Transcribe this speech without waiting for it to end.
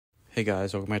Hey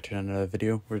guys, welcome back to another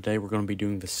video where today we're going to be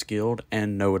doing the skilled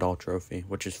and know-it-all trophy,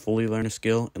 which is fully learn a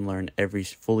skill and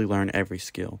fully learn every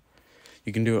skill.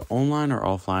 You can do it online or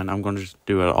offline. I'm going to just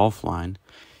do it offline.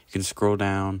 You can scroll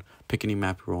down, pick any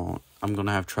map you want. I'm going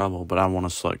to have trouble, but I want to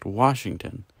select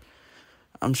Washington.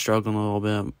 I'm struggling a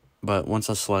little bit, but once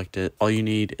I select it, all you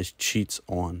need is cheats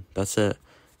on. That's it.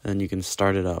 And then you can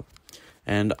start it up.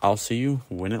 And I'll see you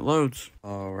when it loads.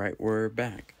 Alright, we're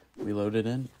back. We loaded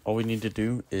in. All we need to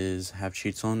do is have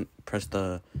cheats on, press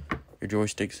your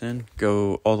joysticks in,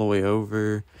 go all the way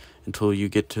over until you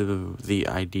get to the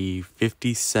ID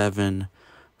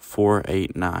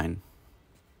 57489.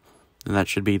 And that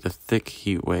should be the thick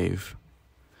heat wave.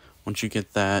 Once you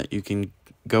get that, you can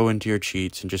go into your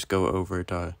cheats and just go over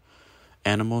to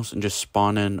animals and just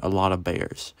spawn in a lot of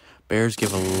bears. Bears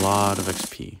give a lot of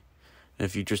XP. And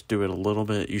if you just do it a little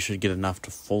bit, you should get enough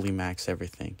to fully max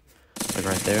everything. Like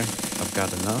right there, I've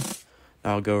got enough.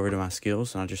 Now I'll go over to my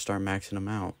skills and I'll just start maxing them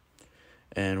out.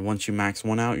 And once you max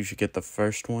one out, you should get the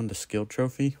first one, the skill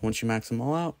trophy. Once you max them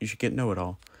all out, you should get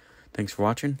know-it-all. Thanks for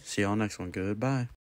watching. See y'all next one. Goodbye.